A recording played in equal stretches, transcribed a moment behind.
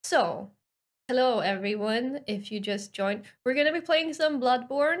So, hello everyone, if you just joined. We're gonna be playing some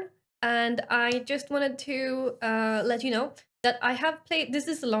Bloodborne, and I just wanted to let you know that I have played. This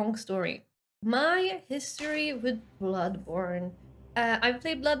is a long story. My history with Bloodborne. I've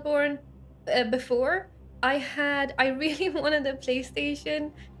played Bloodborne before. I really wanted a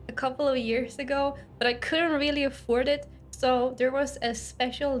PlayStation a couple of years ago, but I couldn't really afford it. So there was a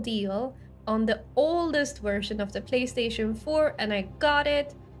special deal on the oldest version of the PlayStation 4, and I got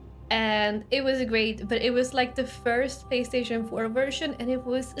it. And it was great, but it was like the first PlayStation 4 version, and it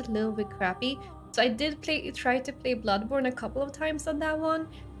was a little bit crappy. So I did try to play Bloodborne a couple of times on that one,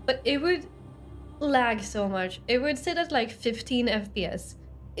 but it would lag so much. It would sit at like 15 FPS.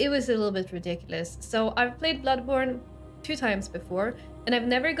 It was a little bit ridiculous. So I've played Bloodborne 2 times before, and I've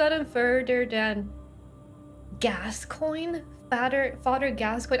never gotten further than Gascoine? Father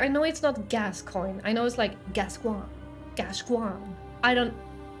Gascoine? I know it's not Gascoine. I know it's like Gascoine. Gascoine.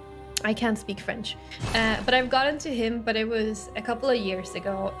 I can't speak French, but I've gotten to him, but it was a couple of years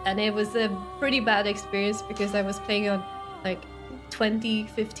ago, and it was a pretty bad experience because I was playing on like 15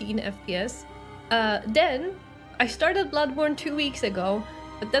 FPS. Then I started Bloodborne 2 weeks ago,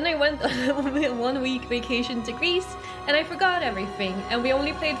 but then I went on a 1 week vacation to Greece, and I forgot everything, and we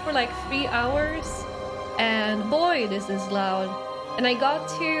only played for like 3 hours, and boy, this is loud. And I got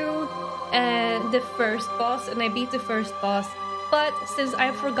to the first boss, and I beat the first boss. But since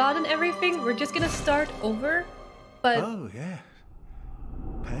I've forgotten everything, we're just gonna start over. But oh yeah,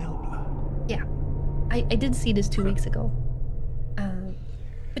 pale blood. Yeah, I did see this 2 weeks ago.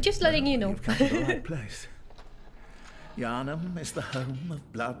 But just letting you know. You've come to the right place. Yharnam is the home of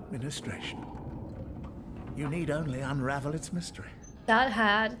blood ministration. You need only unravel its mystery. That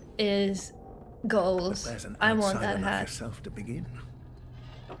hat is goals. I want that hat. Yourself to begin.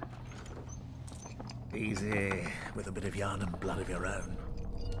 Easy, with a bit of Yharnam blood of your own.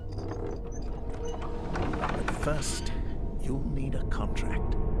 But first, you'll need a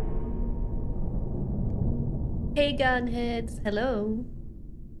contract. Hey gunheads, hello.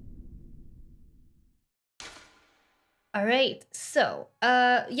 Alright, so,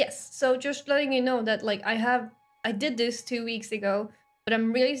 yes, so just letting you know that, like, I did this 2 weeks ago, but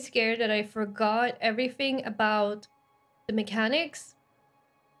I'm really scared that I forgot everything about the mechanics.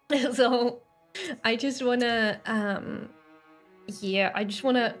 So I just wanna I just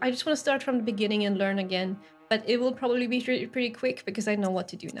wanna start from the beginning and learn again, but it will probably be pretty quick because I know what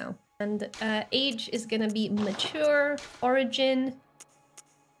to do now. And age is gonna be mature. Origin,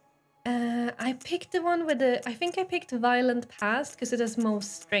 I picked the one with the, I think I picked violent past because it has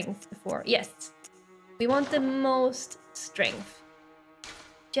most strength before. Yes, we want the most strength.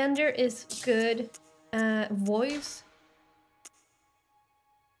 Gender is good. Voice,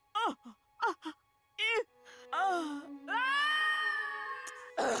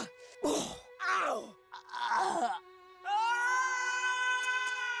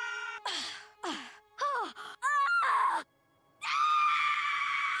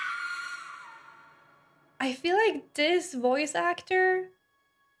 I feel like this voice actor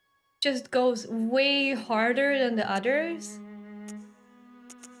just goes way harder than the others.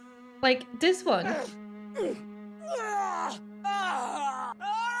 Like this one.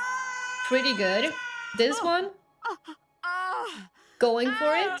 Pretty good. This one. Going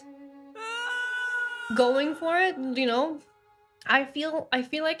for it. Going for it, you know. I feel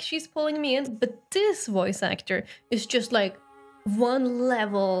like she's pulling me in, but this voice actor is just like one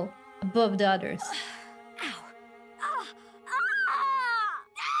level above the others.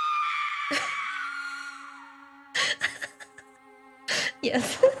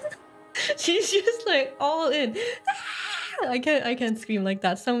 Yes. She's just like all in. I can't scream like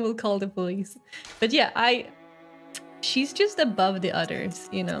that. Someone will call the police. But yeah, she's just above the others,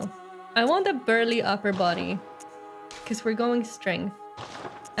 you know. I want a burly upper body because we're going strength.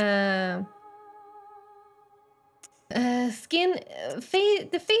 Skin,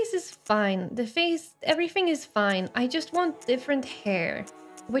 the face is fine. Everything is fine. I just want different hair,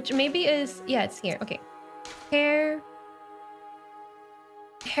 which maybe is, yeah, it's here. Okay, hair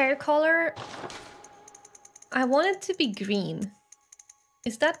color, I want it to be green.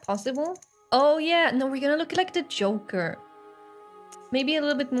 Is that possible? Oh yeah, no, we're gonna look like the Joker. Maybe a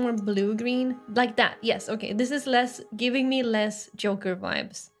little bit more blue-green, like that. Yes, okay, this is giving me less Joker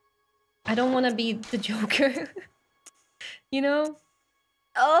vibes. I don't want to be the Joker. You know?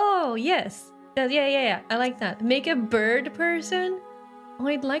 Oh, yes. Yeah, I like that. Make a bird person? Oh,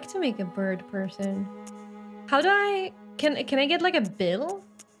 I'd like to make a bird person. How do I... Can I get like a bill?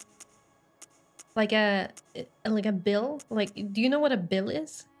 Like a bill? Like, do you know what a bill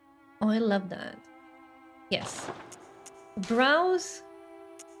is? Oh, I love that. Yes. Brows.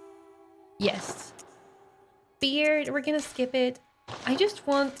 Yes. Beard, we're gonna skip it. I just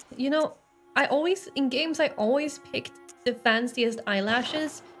want, you know, in games, I always picked the fanciest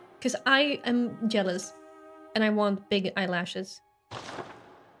eyelashes because I am jealous and I want big eyelashes.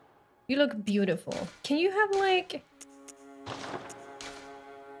 You look beautiful. Can you have like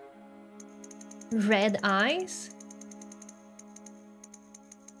red eyes?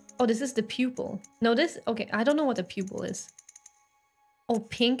 Oh, this is the pupil. No, okay, I don't know what the pupil is. Oh,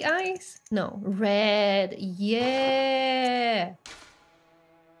 pink eyes? No, red. Yeah.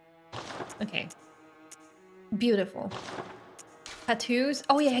 Okay. Beautiful. Tattoos?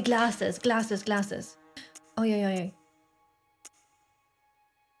 Oh yeah, glasses. Oh yeah.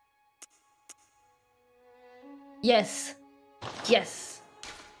 Yes.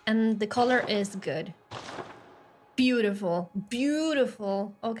 And the color is good. Beautiful.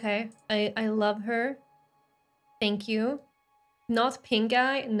 Okay. I love her. Thank you. Not pink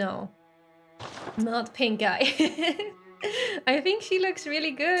eye? No. Not pink eye. I think she looks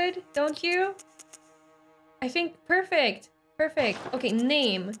really good, don't you? I think perfect. Okay,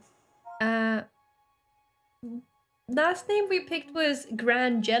 name. Last name we picked was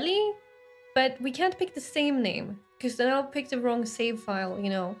Grand Jelly, but we can't pick the same name because then I'll pick the wrong save file, you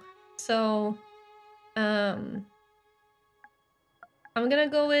know. So, I'm gonna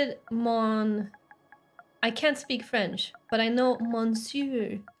go with I can't speak French, but I know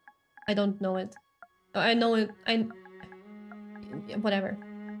Monsieur. I don't know it. I know it. Whatever.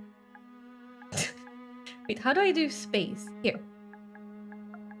 Wait, how do I do space? Here.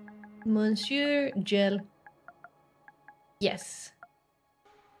 Monsieur Gel. Yes.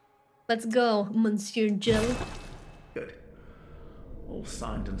 Let's go, Monsieur Gel. Good. All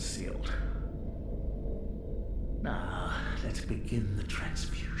signed and sealed. Now, let's begin the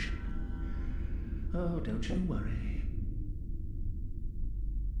transfusion. Oh, don't you worry.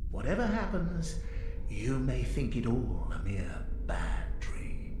 Whatever happens, you may think it all a mere bad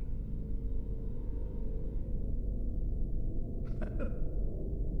dream.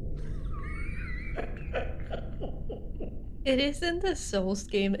 It isn't a Souls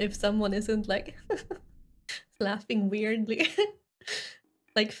game if someone isn't like laughing weirdly.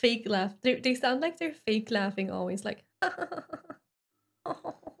 Like fake laugh. They sound like they're fake laughing always, like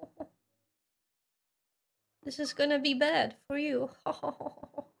this is gonna be bad for you.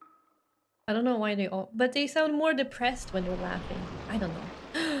 I don't know why they all, but they sound more depressed when they're laughing. I don't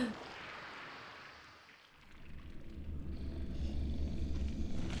know.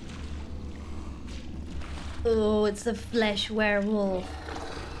 Oh, it's a flesh werewolf.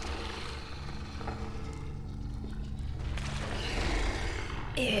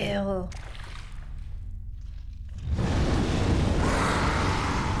 Ew.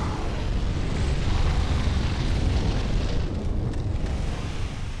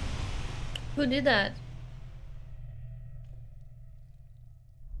 Who did that?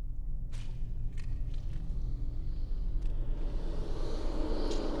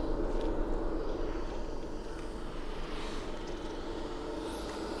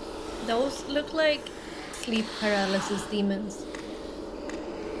 Those look like sleep paralysis demons.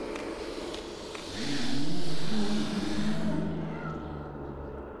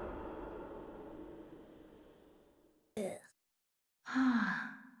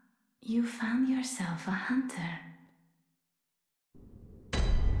 Ah, you found yourself a hunter.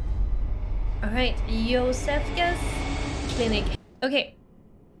 Alright, Yosefka's clinic. Okay.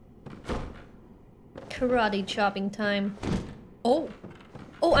 Karate chopping time. Oh!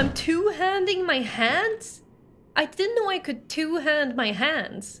 Oh, I'm two-handing my hands? I didn't know I could two-hand my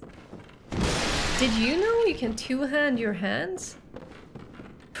hands. Did you know you can two-hand your hands?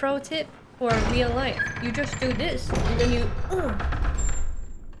 Pro tip for real life. You just do this, and then you...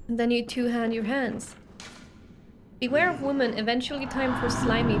 and then you two-hand your hands. Beware of women, eventually time for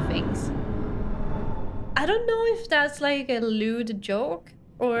slimy things. I don't know if that's like a lewd joke,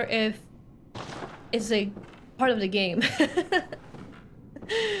 or if it's a part of the game.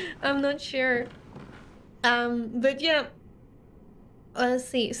 I'm not sure. But yeah. Let's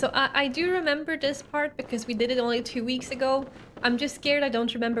see. So I do remember this part because we did it only 2 weeks ago. I'm just scared I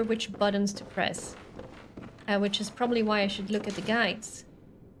don't remember which buttons to press. Which is probably why I should look at the guides.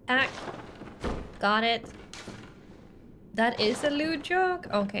 Attack. Got it. That is a lewd joke?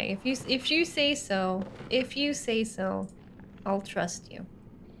 Okay, if you say so. If you say so, I'll trust you.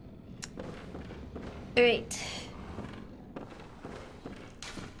 Alright.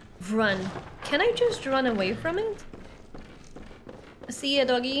 Run. Can I just run away from it? See ya,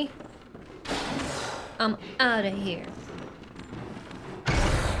 doggy. I'm out of here.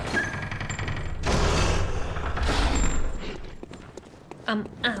 I'm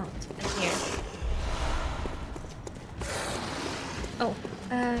out of here. Oh,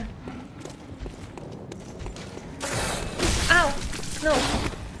 ow! No!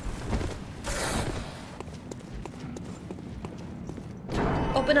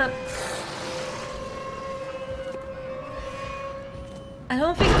 Open up. I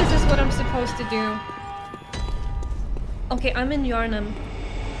don't think this is what I'm supposed to do. Okay, I'm in Yharnam.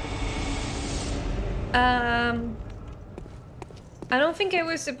 I don't think I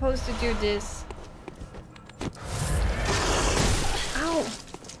was supposed to do this. Ow!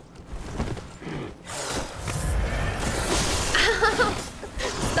 Ow!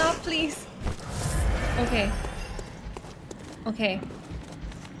 Stop, please. Okay. Okay.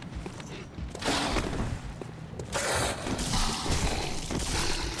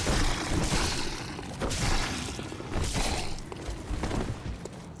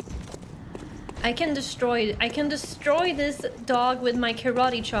 I can destroy this dog with my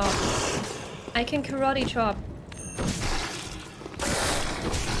karate chop. I can karate chop.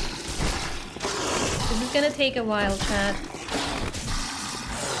 This is gonna take a while, chat.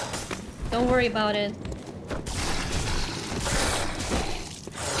 Don't worry about it.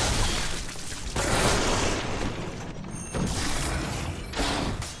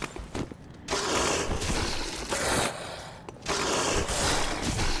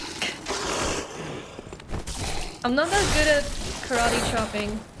 I'm not that good at karate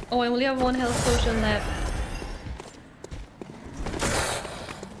chopping. Oh, I only have one health potion left.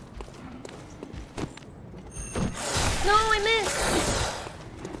 No, I missed!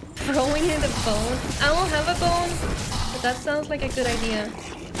 Throwing in a bone? I don't have a bone, but that sounds like a good idea.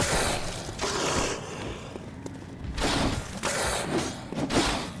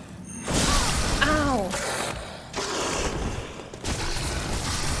 Ow!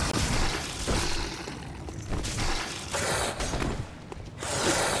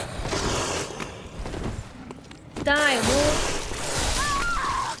 Die, wolf!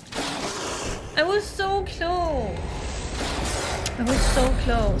 I was so close! I was so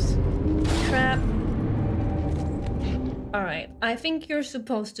close. Crap. Alright, I think you're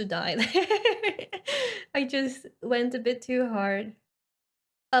supposed to die. I just went a bit too hard.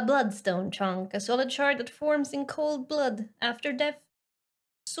 A bloodstone chunk, a solid shard that forms in cold blood after death.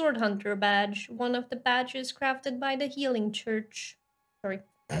 Sword Hunter badge, one of the badges crafted by the Healing Church. Sorry.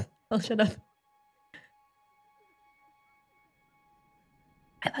 I'll shut up.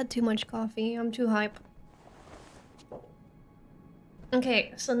 I've had too much coffee, I'm too hype.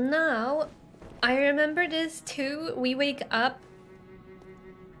 Okay, so now I remember this too. We wake up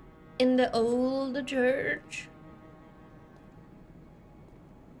in the old church.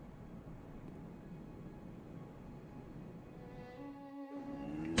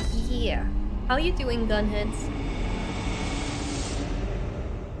 Yeah. How you doing, gunheads?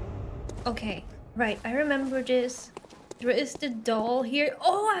 Okay, right, I remember this. There is the doll here.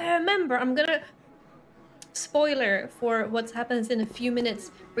 Oh, I remember. I'm gonna... Spoiler for what happens in a few minutes.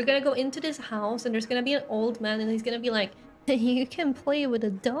 We're gonna go into this house and there's gonna be an old man and he's gonna be like, you can play with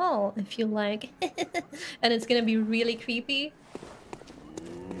a doll if you like. And it's gonna be really creepy.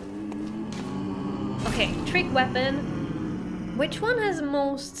 Okay, trick weapon. Which one has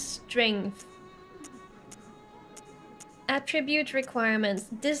most strength? Attribute requirements.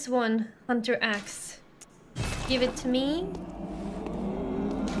 This one, Hunter Axe. Give it to me.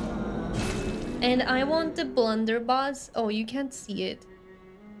 And I want the blunderbuss. Oh, you can't see it.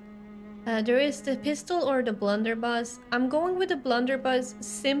 There is the pistol or the blunderbuss. I'm going with the blunderbuss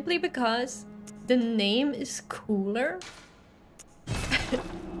simply because the name is cooler.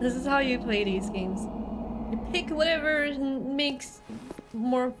 This is how you play these games. You pick whatever makes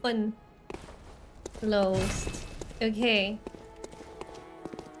more fun. Lost. Okay.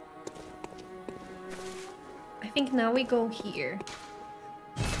 I think now we go here.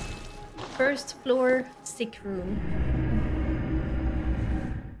 First floor, sick room.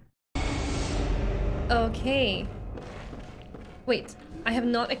 Okay. Wait, I have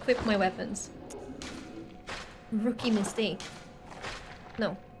not equipped my weapons. Rookie mistake.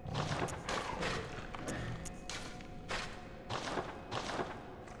 No.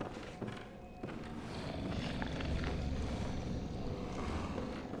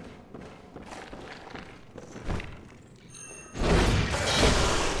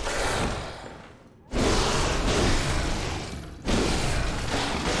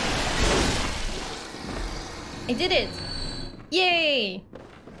 I did it! Yay!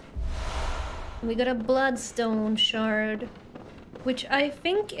 We got a bloodstone shard, which I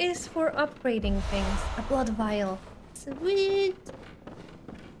think is for upgrading things. A blood vial. Sweet!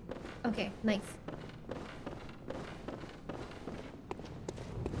 Okay, nice.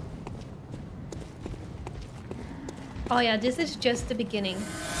 Oh yeah, this is just the beginning.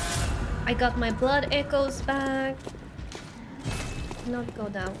 I got my blood echoes back. Not go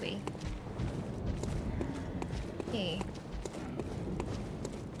that way. Okay.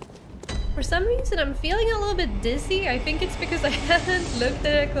 For some reason, I'm feeling a little bit dizzy. I think it's because I haven't looked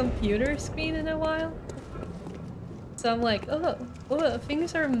at a computer screen in a while. So I'm like, oh,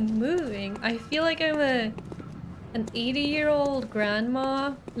 things are moving. I feel like I'm an 80-year-old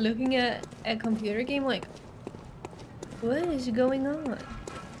grandma looking at a computer game like, what is going on?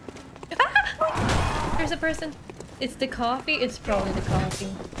 Ah! There's a person. It's the coffee. It's probably the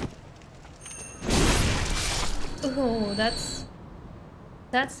coffee. Oh,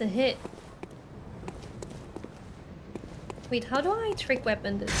 that's a hit. Wait, how do I trick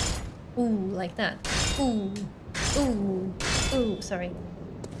weapon this? Ooh, like that. Ooh, ooh, ooh. Sorry.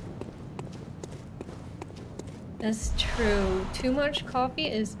 That's true. Too much coffee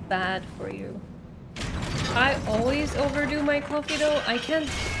is bad for you. I always overdo my coffee though.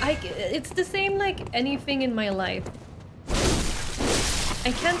 It's the same like anything in my life.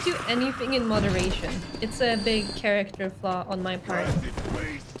 I can't do anything in moderation. It's a big character flaw on my part.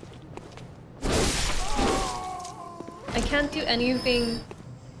 I can't do anything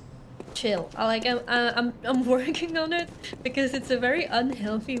chill. I'm working on it because it's a very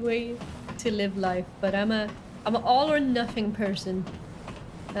unhealthy way to live life. But I'm an all or nothing person.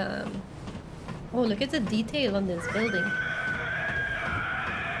 Oh, look at the detail on this building.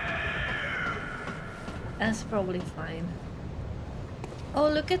 That's probably fine. Oh,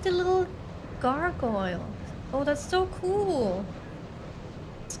 look at the little gargoyle. Oh, that's so cool.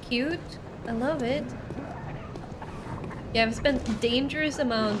 It's cute. I love it. Yeah, I've spent dangerous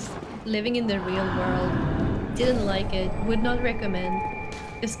amounts living in the real world. Didn't like it. Would not recommend.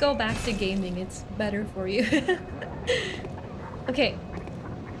 Just go back to gaming. It's better for you. Okay.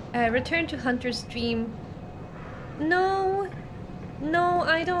 Return to Hunter's Dream. No. No,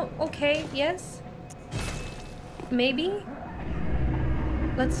 I don't. Okay, yes. Maybe.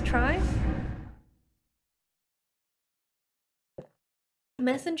 Let's try.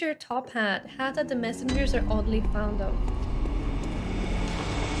 Messenger top hat. Hat that the messengers are oddly fond of.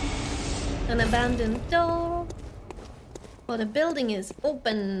 An abandoned door. Well, the building is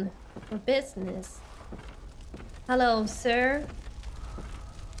open for business. Hello, sir.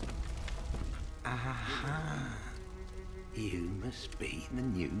 Aha! You must be the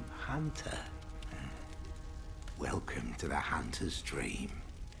new hunter. Welcome to the Hunter's Dream.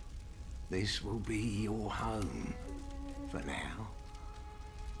 This will be your home for now.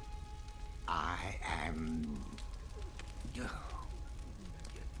 I am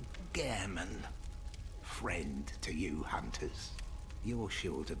Gairman, friend to you hunters. You're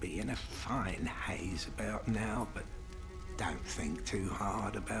sure to be in a fine haze about now, but don't think too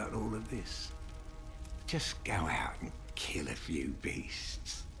hard about all of this. Just go out and kill a few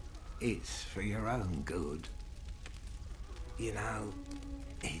beasts. It's for your own good. You know,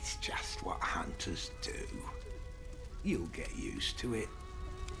 it's just what hunters do. You'll get used to it.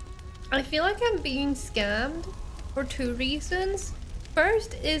 I feel like I'm being scammed for two reasons.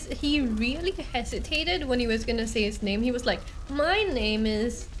 First is he really hesitated when he was gonna say his name. He was like, my name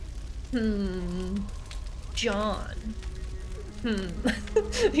is... John.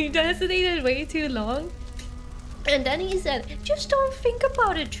 He hesitated way too long. And then he said, just don't think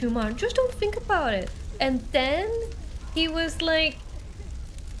about it too much. Just don't think about it. And then he was like,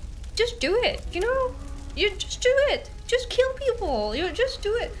 just do it, you know? You just do it. Just kill people. You just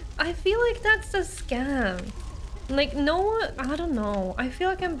do it. I feel like that's a scam. Like, no one, I don't know. I feel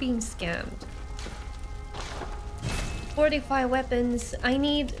like I'm being scammed. Fortify weapons. I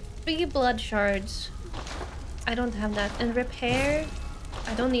need 3 blood shards. I don't have that. And repair.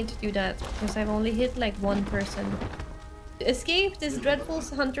 I don't need to do that because I've only hit like one person. To escape this dreadful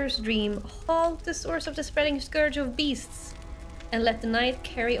hunter's dream, halt the source of the spreading scourge of beasts and let the night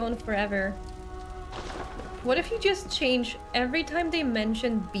carry on forever. What if you just change every time they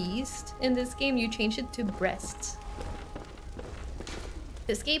mention beast in this game, you change it to breasts?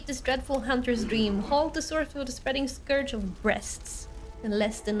 To escape this dreadful hunter's dream, halt the source of the spreading scourge of breasts and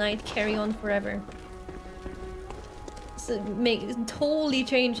let the night carry on forever. So it totally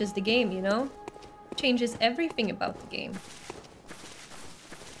changes the game, you know? Changes everything about the game.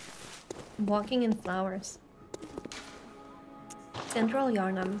 Walking in flowers. Central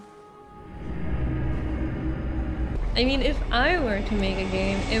Yharnam. I mean, if I were to make a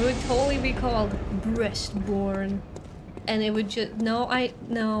game, it would totally be called Bloodborne. And it would just... No.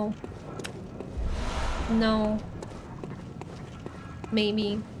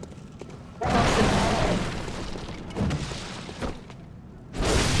 Maybe. Possibly.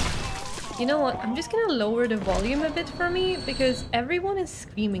 You know what? I'm just gonna lower the volume a bit for me because everyone is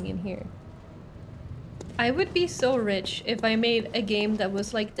screaming in here. I would be so rich if I made a game that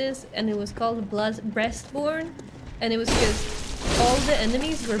was like this and it was called Breastborn and it was just all the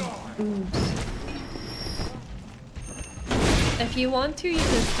enemies were boobs. If you want to, you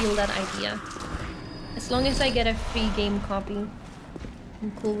can steal that idea. As long as I get a free game copy,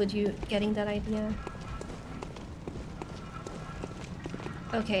 I'm cool with you getting that idea.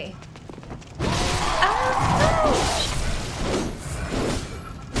 Okay. Ouch!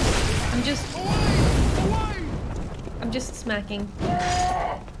 I'm just smacking.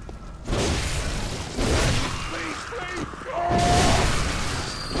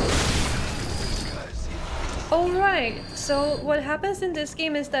 Alright, so what happens in this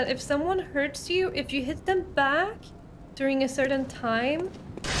game is that if someone hurts you, if you hit them back during a certain time,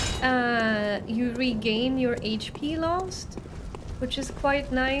 you regain your HP lost, which is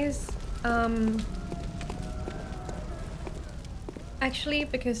quite nice. Actually,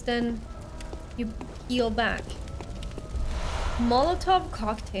 because then you heal back. Molotov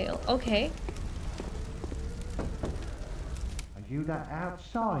cocktail, okay. Are you that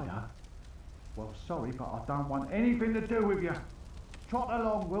outsider? Well, sorry, but I don't want anything to do with you. Trot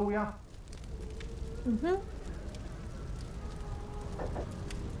along, will ya? Mm-hmm.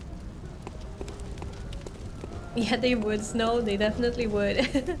 Yeah, they would, Snow. They definitely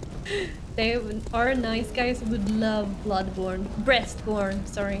would. They are nice guys who would love Bloodborne. Breastborn,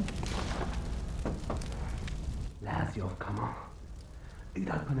 sorry. Lads, you've come on. You'd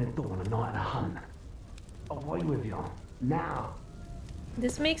open the door on a night of the hunt. Away with you. Now.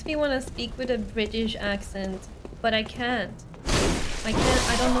 This makes me want to speak with a British accent, but I can't. I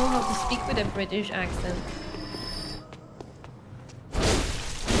don't know how to speak with a British accent.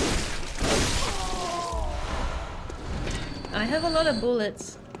 I have a lot of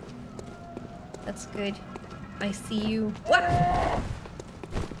bullets. That's good. I see you. What?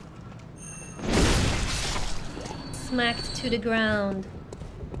 Smacked to the ground.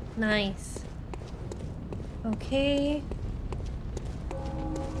 Nice. Okay.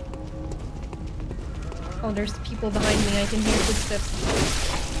 Oh, there's people behind me. I can hear footsteps.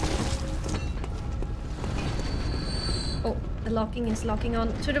 Oh, the locking is locking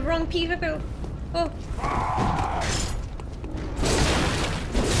on to the wrong people. Oh.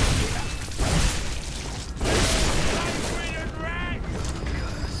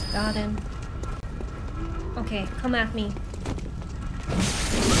 Got him. Okay, come at me.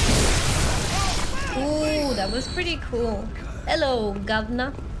 Ooh, that was pretty cool. Hello,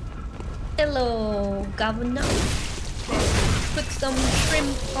 governor. Hello, governor. Put some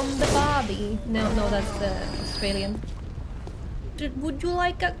shrimp on the barbie. No, that's Australian. Would you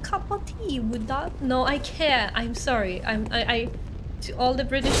like a cup of tea with that? No, I can't. I'm sorry. I to all the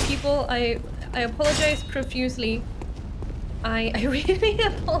British people, I apologize profusely. I really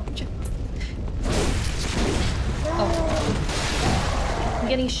apologize. Oh. I'm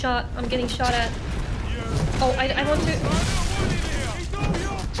getting shot. I'm getting shot at. Oh, I want to...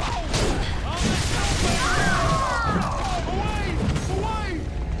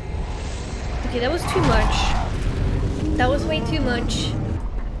 Okay, that was too much. That was way too much.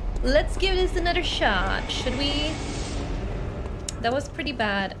 Let's give this another shot, should we? That was pretty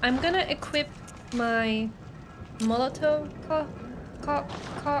bad. I'm gonna equip my Molotov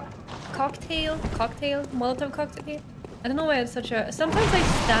cocktail? Molotov cocktail? I don't know why it's such a... Sometimes I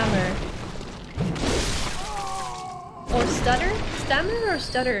stammer. Or stutter? Stammer or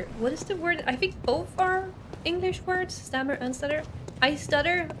stutter? What is the word? I think both are English words, stammer and stutter. I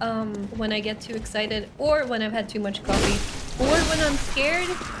stutter when I get too excited, or when I've had too much coffee, or when I'm scared,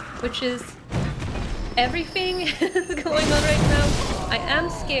 which is everything is going on right now. I am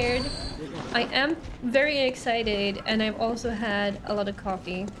scared, I am very excited, and I've also had a lot of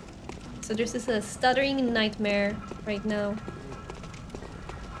coffee. So this is a stuttering nightmare right now.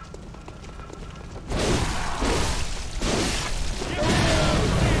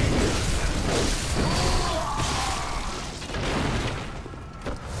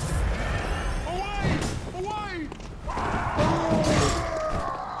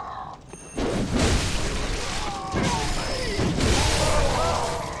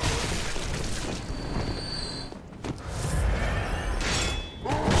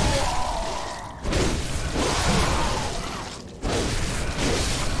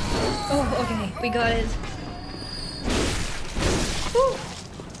 We got it. Whew.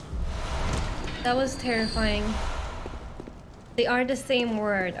 That was terrifying. They are the same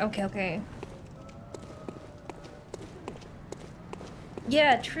word. Okay.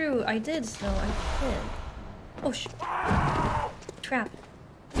 Yeah, true. I did, Snow. I did. Oh, Trap.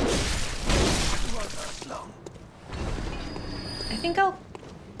 I think I'll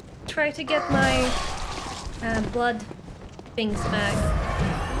try to get my blood things back.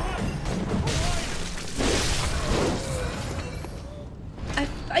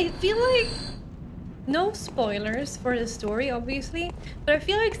 I feel like, no spoilers for the story obviously, but I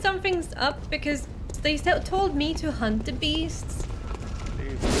feel like something's up because they told me to hunt the beasts.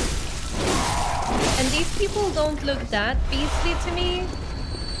 And these people don't look that beastly to me.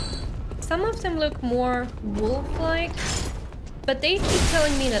 Some of them look more wolf-like, but they keep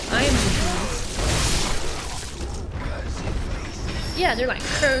telling me that I am the beast. Yeah, they're like,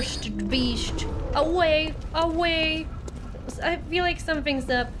 cursed beast, away, away. I feel like something's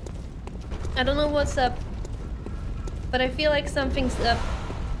up. I don't know what's up, but I feel like something's up.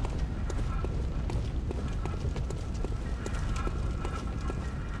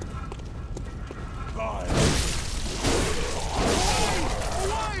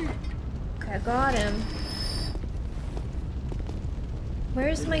 Okay, I got him.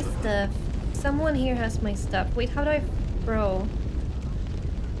 Where's my stuff? Someone here has my stuff. Wait, how do I throw?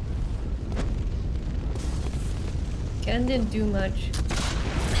 Ken didn't do much.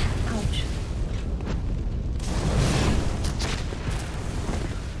 Ouch.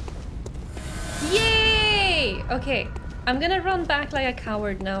 Yay! Okay, I'm gonna run back like a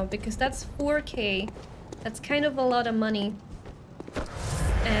coward now because that's 4K. That's kind of a lot of money.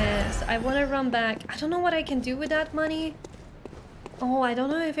 So I want to run back. I don't know what I can do with that money. Oh, I don't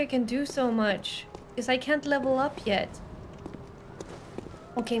know if I can do so much because I can't level up yet.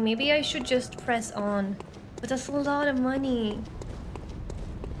 Okay, maybe I should just press on. But that's a lot of money.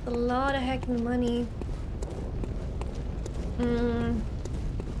 A lot of heckin' money. I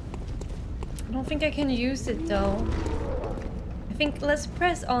don't think I can use it though. I think let's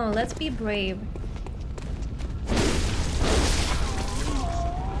press on. Let's be brave.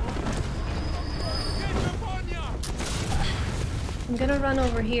 I'm gonna run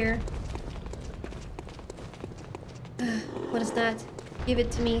over here. What is that? Give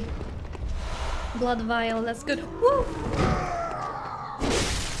it to me. Blood vial, that's good. Woo!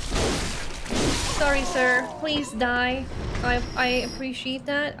 Sorry, sir. Please die. I appreciate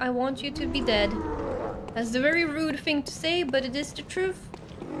that. I want you to be dead. That's a very rude thing to say, but it is the truth.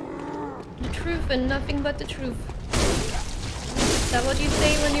 The truth and nothing but the truth. Is that what you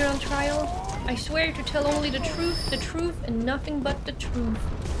say when you're on trial? I swear to tell only the truth and nothing but the truth.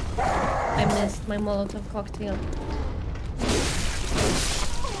 I missed my Molotov cocktail.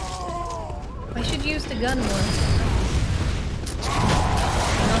 I should use the gun more.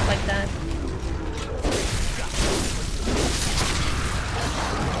 Not like that.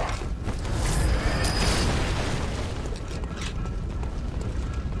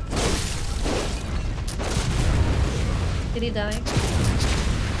 Did he die?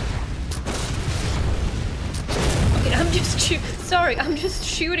 Okay, I'm just sorry, I'm just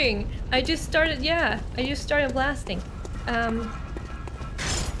shooting. I just started, yeah, I just started blasting.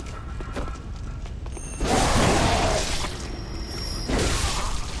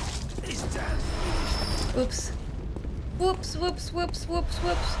 Oops. Whoops, whoops, whoops, whoops,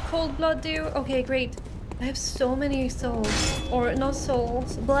 whoops. Cold blood do. Okay, great. I have so many souls. Or not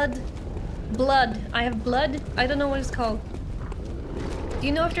souls. Blood. Blood. I have blood. I don't know what it's called. Do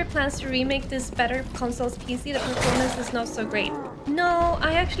you know if there are plans to remake this better console's PC? The performance is not so great. No,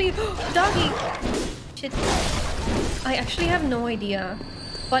 I actually... Doggy! Shit. I actually have no idea.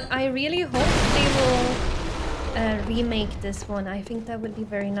 But I really hope they will remake this one. I think that would be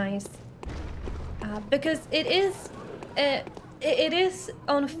very nice. Because it is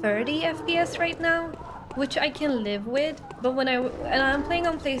on 30 FPS right now, which I can live with. But when I'm playing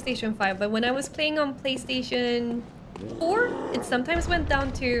on PlayStation 5, but when I was playing on PlayStation 4, it sometimes went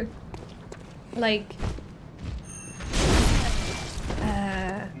down to like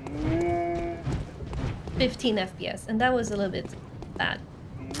 15 FPS, and that was a little bit bad.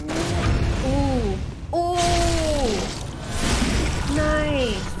 Ooh, ooh,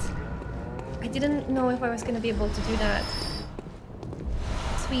 nice. I didn't know if I was gonna be able to do that.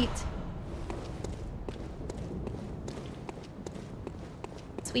 Sweet.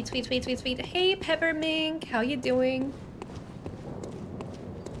 Sweet, sweet, sweet, sweet, sweet. Hey, Peppermink, how you doing?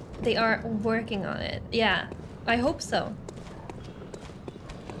 They are working on it. Yeah, I hope so.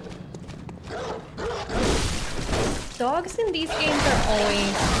 Dogs in these games are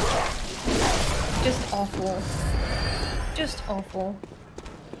always just awful. Just awful.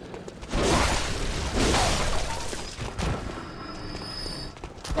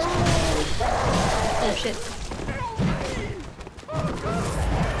 Oh shit.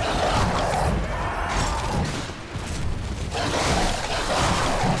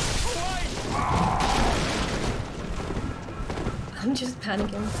 I'm just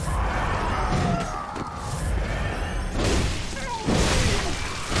panicking.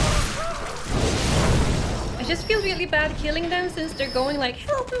 I just feel really bad killing them since they're going like,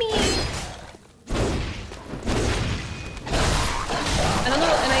 help me! I don't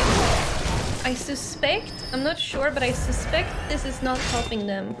know, and I suspect, I'm not sure, but I suspect this is not helping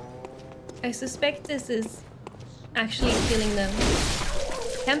them. I suspect this is actually killing them.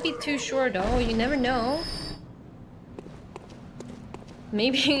 Can't be too sure though, you never know.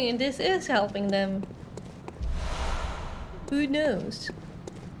 Maybe this is helping them. Who knows?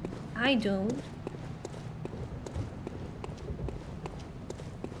 I don't.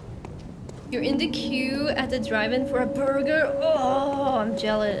 You're in the queue at the drive-in for a burger? Oh, I'm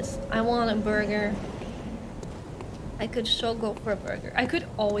jealous. I want a burger. I could so go for a burger. I could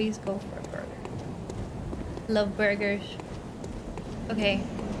always go for a burger. Love burgers. Okay.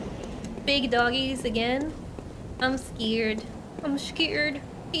 Big doggies again. I'm scared. I'm scared.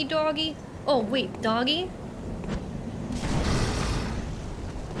 Hey, doggy. Oh, wait, doggy?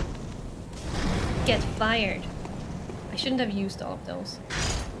 Get fired. I shouldn't have used all of those.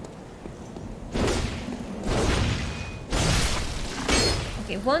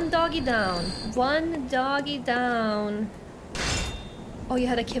 Okay, one doggy down. One doggy down. Oh, you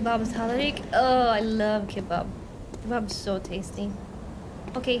had a kebab salad? Oh, I love kebab. Kebab's so tasty.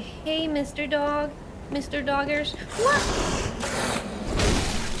 Okay, hey, Mr. Dog. Mr. Doggers. What?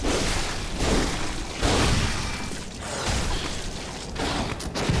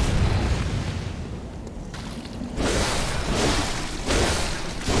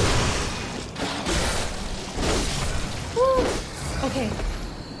 Woo. Okay.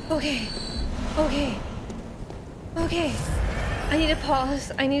 Okay. Okay. Okay. I need to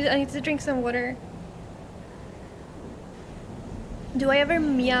pause. I need to drink some water. Do I ever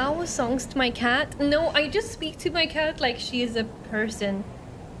meow songs to my cat? No, I just speak to my cat like she is a person.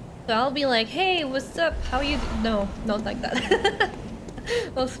 So I'll be like, hey, what's up? How you No, not like that.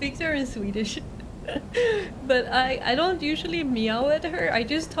 I'll speak to her in Swedish. But I don't usually meow at her. I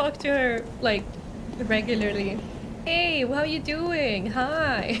just talk to her like regularly. Hey, how you doing?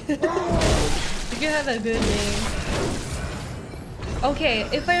 Hi. You have a good day. Okay,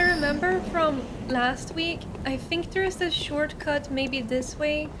 if I remember from last week, I think there is a shortcut maybe this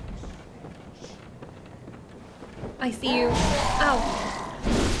way. I see you. Ow.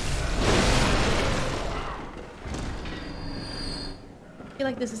 I feel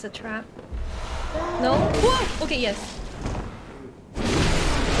like this is a trap. No? Whoa! Okay, yes.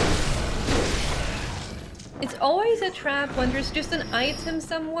 It's always a trap when there's just an item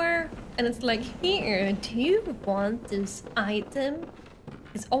somewhere and it's like, here, do you want this item?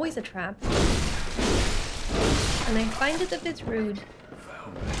 It's always a trap. And I find it a bit rude.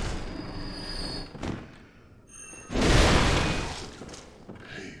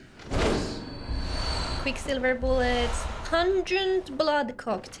 Quicksilver bullets. Pungent blood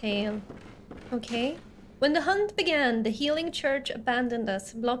cocktail. Okay. When the hunt began, the healing church abandoned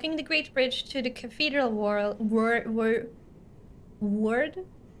us, blocking the great bridge to the cathedral ward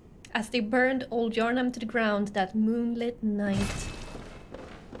as they burned old Yharnam to the ground that moonlit night.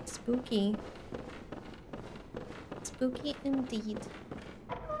 Spooky. Spooky indeed.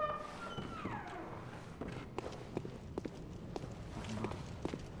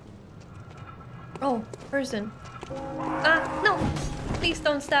 Oh, person. Ah, no! Please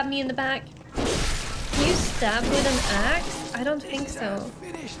don't stab me in the back. Can you stab with an axe? I don't think so.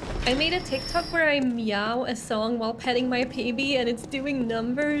 I made a TikTok where I meow a song while petting my baby and it's doing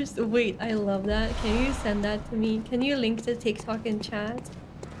numbers. Wait, I love that. Can you send that to me? Can you link the TikTok in chat?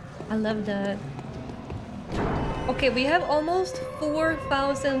 I love that. Okay, we have almost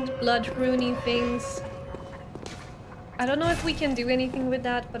 4,000 blood runey things. I don't know if we can do anything with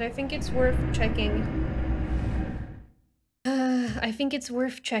that, but I think it's worth checking. I think it's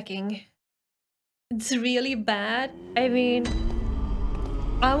worth checking. It's really bad. I mean,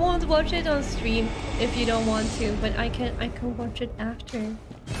 I won't watch it on stream if you don't want to, but I can watch it after.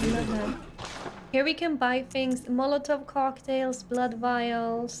 I love that. Here we can buy things: Molotov cocktails, blood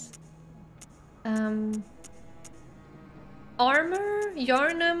vials, armor,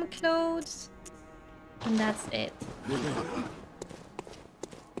 Yharnam clothes, and that's it.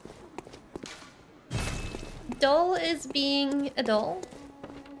 Doll is being a doll.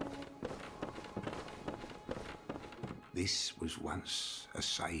 This was once a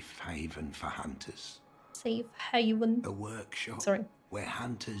safe haven for hunters. Safe haven. A workshop. Sorry. Where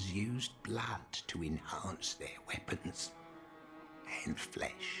hunters used blood to enhance their weapons and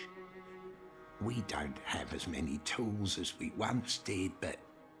flesh. We don't have as many tools as we once did, but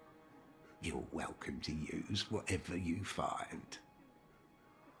you're welcome to use whatever you find.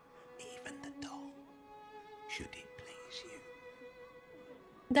 should it please you.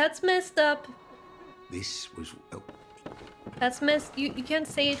 That's messed up. This was... Oh, That's messed... You can't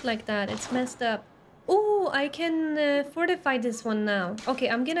say it like that. It's messed up. Oh, I can fortify this one now. Okay,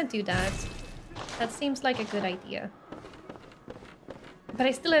 I'm gonna do that. That seems like a good idea. But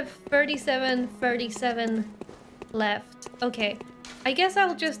I still have 37 left. Okay. I guess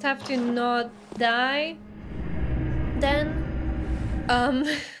I'll just have to not die then.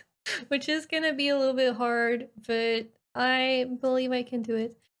 Which is gonna be a little bit hard, but I believe I can do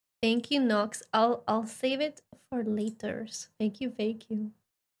it. Thank you, Nox. I'll save it for laters. Thank you, thank you.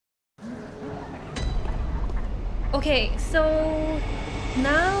 Okay, so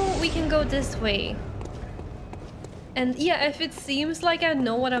now we can go this way. And yeah, if it seems like I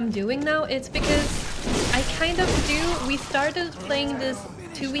know what I'm doing now, it's because I kind of do. We started playing this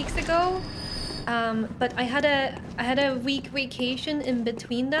 2 weeks ago, but I had a week vacation in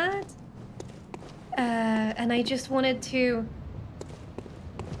between that, and I just wanted to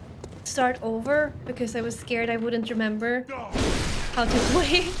start over because I was scared I wouldn't remember how to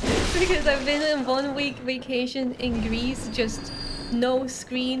play because I've been in 1 week vacation in Greece, just no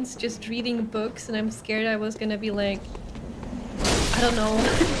screens, just reading books, and I'm scared I was gonna be like, I don't know,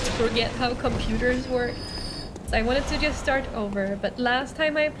 forget how computers work. So I wanted to just start over, but last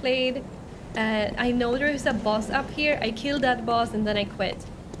time I played, I know there's a boss up here. I killed that boss and then I quit.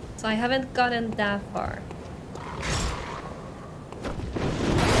 So I haven't gotten that far.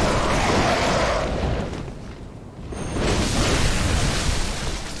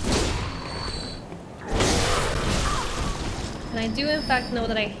 And I do in fact know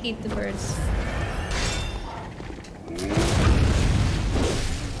that I hate the birds.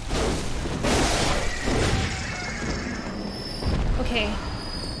 Okay.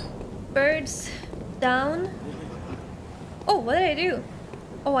 Birds down. Oh, what did I do?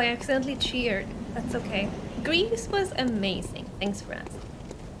 Oh, I accidentally cheered. That's okay. Greece was amazing. Thanks for asking.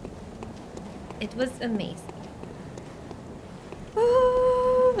 It was amazing.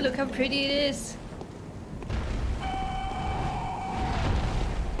 Oh, look how pretty it is.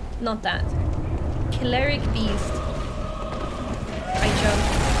 Not that. Cleric beast. I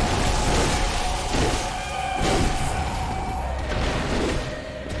jumped.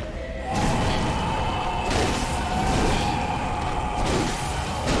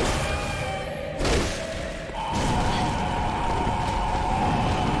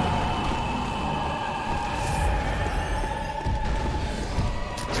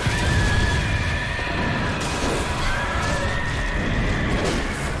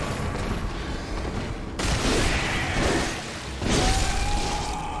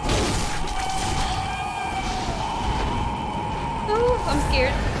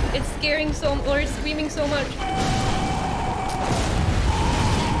 Or screaming so much.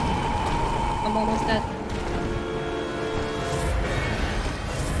 I'm almost dead.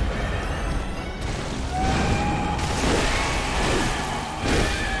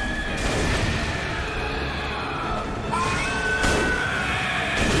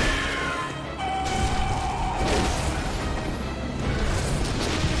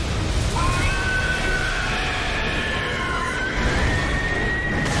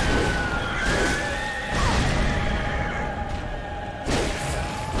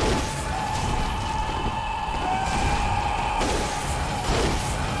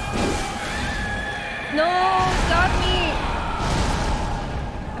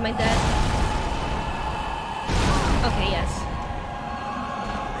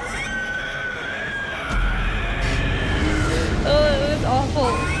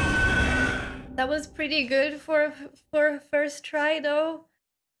 Pretty good for a first try though,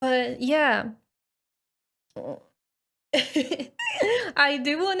 but yeah. I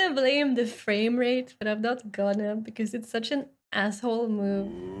do want to blame the frame rate, but I'm not gonna because it's such an asshole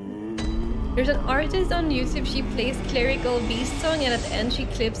move. There's an artist on YouTube, she plays clerical beast song and at the end she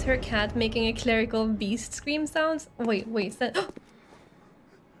clips her cat making a clerical beast scream sounds. Wait, is that...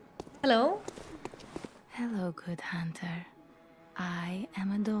 Hello? Hello, good hunter. I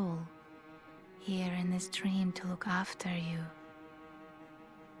am a doll. Here in this dream to look after you.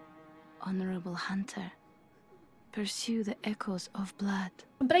 Honorable hunter, pursue the echoes of blood.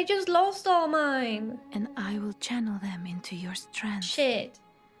 But I just lost all mine. And I will channel them into your strength. Shit.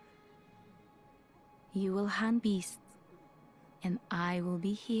 You will hunt beasts, and I will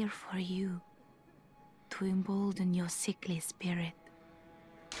be here for you to embolden your sickly spirit.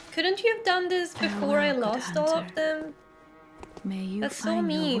 Couldn't you have done this before I lost all of them? May you That's so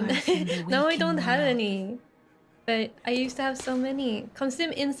mean. Now I don't have any. But I used to have so many.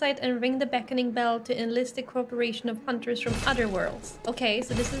 Consume insight and ring the beckoning bell to enlist the cooperation of hunters from other worlds. Okay,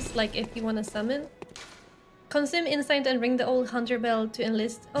 so this is like if you want to summon. Consume insight and ring the old hunter bell to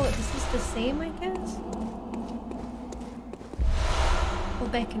enlist. Oh, this is the same, I guess? Oh,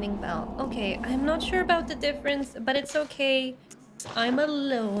 beckoning bell. Okay, I'm not sure about the difference, but it's okay. I'm a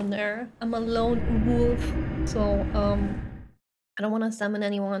loner. I'm a lone wolf. So, I don't want to summon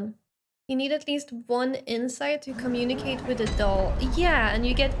anyone. You need at least one insight to communicate with a doll. Yeah, and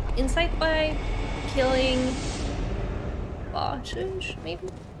you get insight by killing bosses, maybe?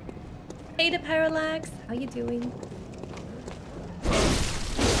 Hey, the Parallax, how you doing?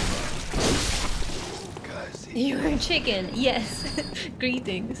 You're a chicken, yes.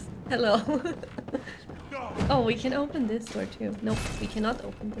 Greetings. Hello. Oh, we can open this door too. Nope, we cannot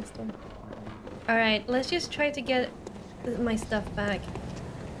open this door. Alright, let's just try to get my stuff back.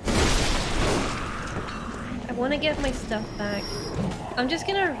 I want to get my stuff back. I'm just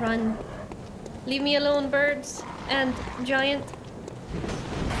gonna run. Leave me alone, birds and giant.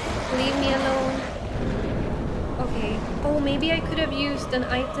 Leave me alone. Okay. Oh, maybe I could have used an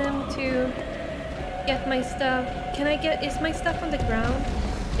item to get my stuff. Can I get... Is my stuff on the ground?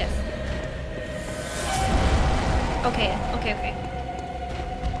 Yes. Okay, okay, okay.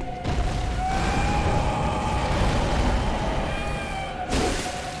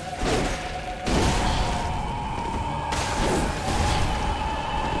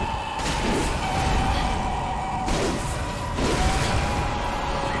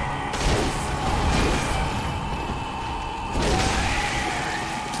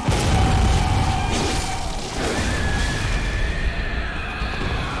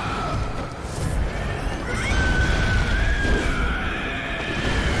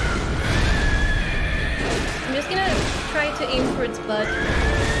 But I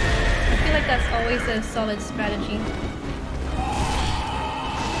feel like that's always a solid strategy.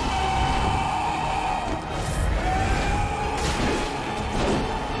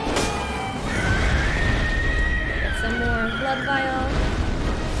 Get some more blood vial.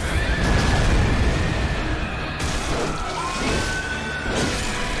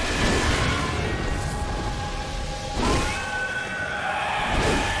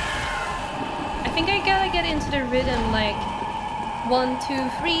 I think I gotta get into the rhythm like 1, 2,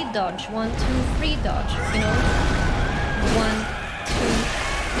 3 dodge, 1, 2, 3 dodge, you know? 1, 2,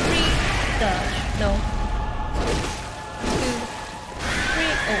 3 dodge. No. 2, 3.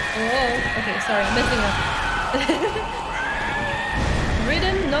 Oh, okay, sorry, I'm messing up.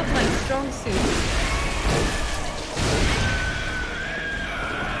 Rhythm, not my strong suit.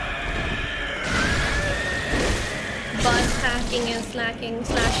 But hacking and slashing.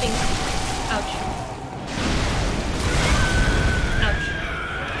 Ouch.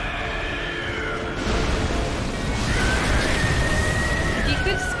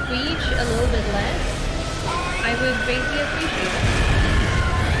 Squeege a little bit less, I would greatly appreciate it.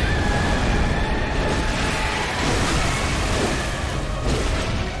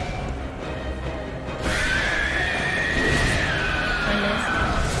 I missed.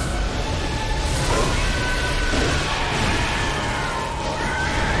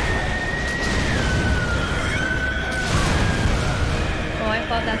 Oh, I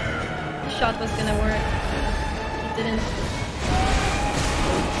thought that shot was gonna work. It didn't.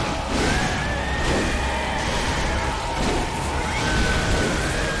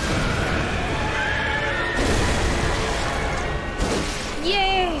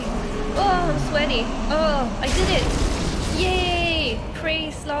 Yay! Oh, I'm sweaty. Oh, I did it! Yay! Prey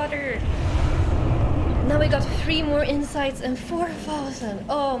slaughtered. Now we got 3 more insights and 4,000.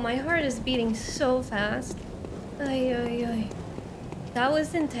 Oh, my heart is beating so fast. Ay, ay, ay. That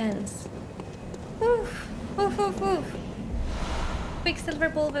was intense. Oof. Oof, oof, oof. Quicksilver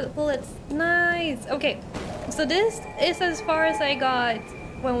bullets. Nice. Okay, so this is as far as I got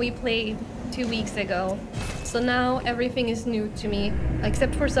when we played 2 weeks ago. So now everything is new to me,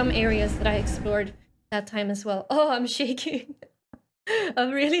 except for some areas that I explored that time as well. Oh, I'm shaking.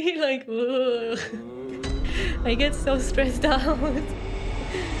 I'm really like, ugh. I get so stressed out.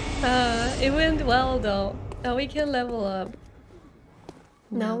 It went well though. Now we can level up.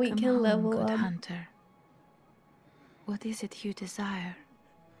 Now we can level up. Hunter. What is it you desire?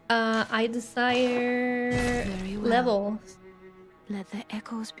 I desire levels. Let the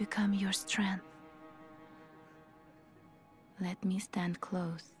echoes become your strength. Let me stand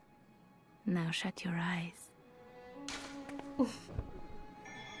close. Now shut your eyes.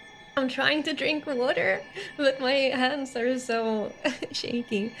 I'm trying to drink water, but my hands are so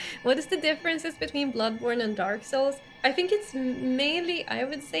shaky. What is the differences between Bloodborne and Dark Souls? I think it's mainly, I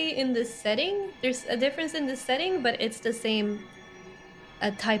would say, in the setting. There's a difference in the setting, but it's the same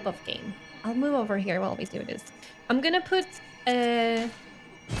type of game. I'll move over here while we do this. I'm gonna put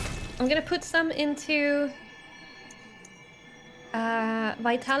some into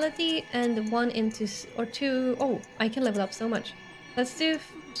Vitality and 1 into or 2. Oh, I can level up so much. Let's do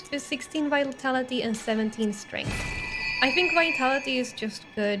 16 vitality and 17 strength. I think vitality is just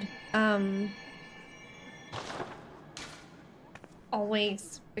good.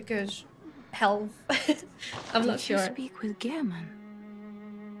 Always, because health. I'm not sure. Did you speak with Gammon?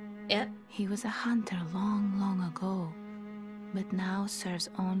 Yeah. He was a hunter long, long ago, but now serves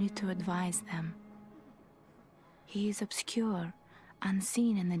only to advise them. He is obscure,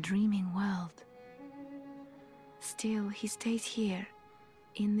 unseen in the dreaming world. Still, he stays here,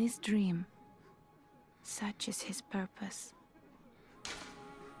 in this dream. Such is his purpose.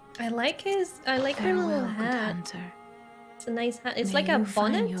 I like her little Farewell, good hat. hunter. It's a nice hat. It's May like a you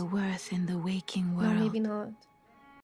bonnet. find your worth in the waking No, world. maybe not.